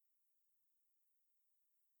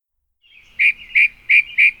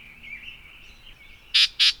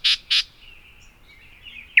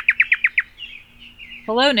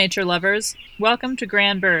Hello, nature lovers. Welcome to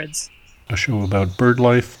Grand Birds, a show about bird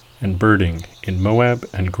life and birding in Moab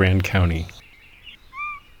and Grand County.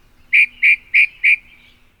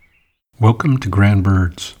 Welcome to Grand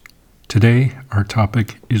Birds. Today, our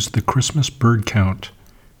topic is the Christmas bird count.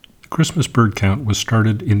 The Christmas bird count was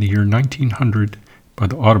started in the year 1900 by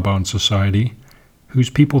the Audubon Society, whose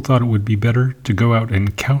people thought it would be better to go out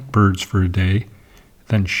and count birds for a day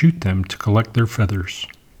than shoot them to collect their feathers.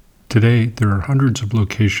 Today, there are hundreds of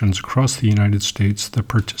locations across the United States that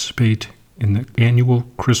participate in the annual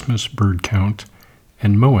Christmas bird count,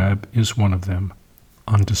 and Moab is one of them.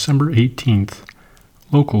 On December 18th,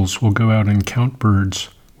 locals will go out and count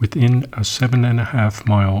birds within a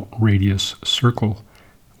 7.5-mile radius circle,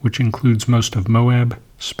 which includes most of Moab,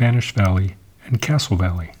 Spanish Valley, and Castle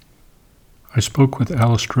Valley. I spoke with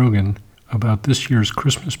Alice Drogan about this year's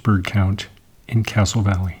Christmas bird count in Castle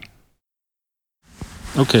Valley.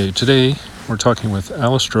 Okay, today we're talking with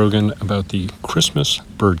Alice Drogan about the Christmas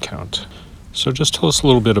bird count. So just tell us a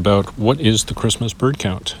little bit about what is the Christmas bird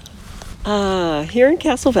count? Here in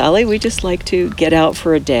Castle Valley, we just like to get out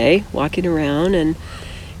for a day, walking around and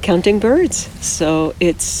counting birds. So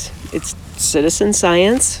it's citizen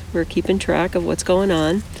science. We're keeping track of what's going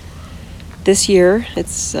on. This year,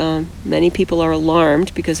 many people are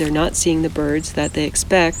alarmed because they're not seeing the birds that they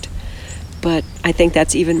expect. But I think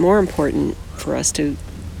that's even more important for us to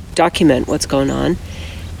document what's going on.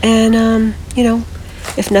 And,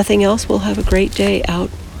 if nothing else, we'll have a great day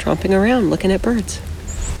out tromping around looking at birds.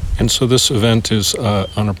 And so this event is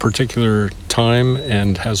on a particular time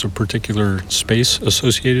and has a particular space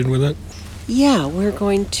associated with it? Yeah, we're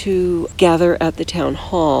going to gather at the town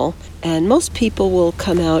hall, and most people will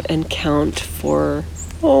come out and count for,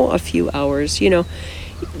 a few hours.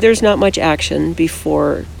 There's not much action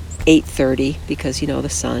before 8:30 because, the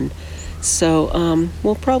sun. So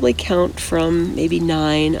we'll probably count from maybe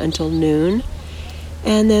 9 until noon.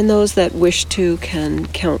 And then those that wish to can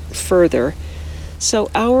count further.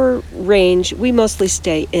 So our range, we mostly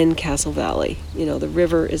stay in Castle Valley. The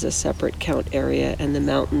river is a separate count area, and the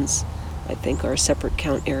mountains, I think, are a separate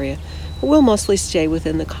count area. But we'll mostly stay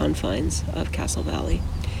within the confines of Castle Valley.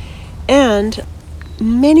 And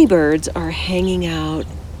many birds are hanging out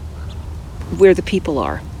where the people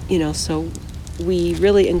are, so we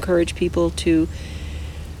really encourage people to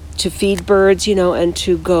feed birds, and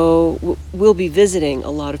to go. We'll be visiting a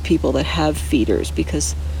lot of people that have feeders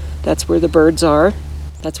because that's where the birds are.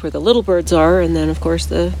 That's where the little birds are. And then, of course,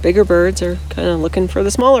 the bigger birds are kind of looking for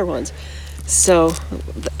the smaller ones. So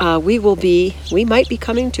we might be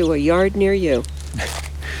coming to a yard near you.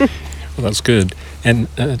 Well, that's good. And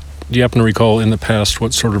do you happen to recall in the past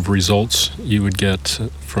what sort of results you would get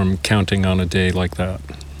from counting on a day like that?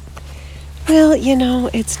 Well,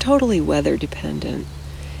 it's totally weather dependent.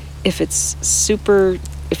 If it's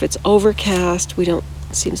overcast,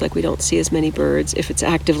 seems like we don't see as many birds. If it's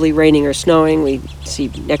actively raining or snowing, we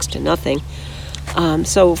see next to nothing.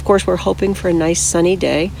 So, of course, we're hoping for a nice sunny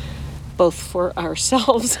day, both for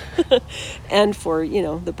ourselves and for,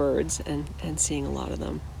 the birds and seeing a lot of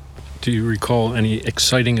them. Do you recall any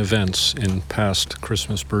exciting events in past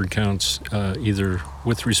Christmas bird counts, either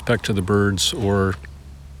with respect to the birds or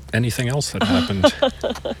anything else that happened?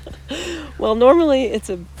 Well, normally it's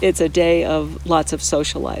a day of lots of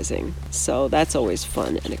socializing, so that's always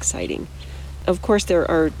fun and exciting. Of course, there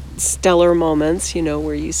are stellar moments,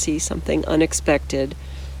 where you see something unexpected,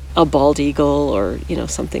 a bald eagle or,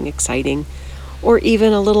 something exciting, or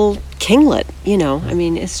even a little kinglet,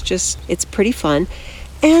 it's pretty fun.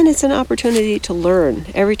 And it's an opportunity to learn.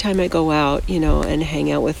 Every time I go out, and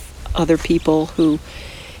hang out with other people who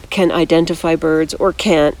can identify birds or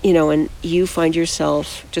can't, and you find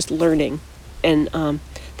yourself just learning. And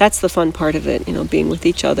that's the fun part of it, being with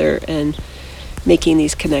each other and making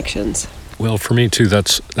these connections. Well, for me too,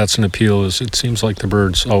 that's an appeal. Is it seems like the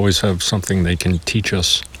birds always have something they can teach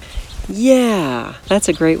us. Yeah, that's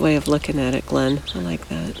a great way of looking at it, Glenn. I like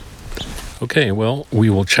that. Okay, well, we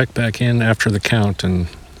will check back in after the count and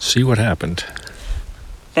see what happened.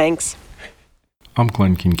 Thanks. I'm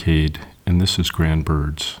Glenn Kincaid, and this is Grand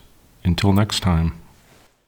Birds. Until next time.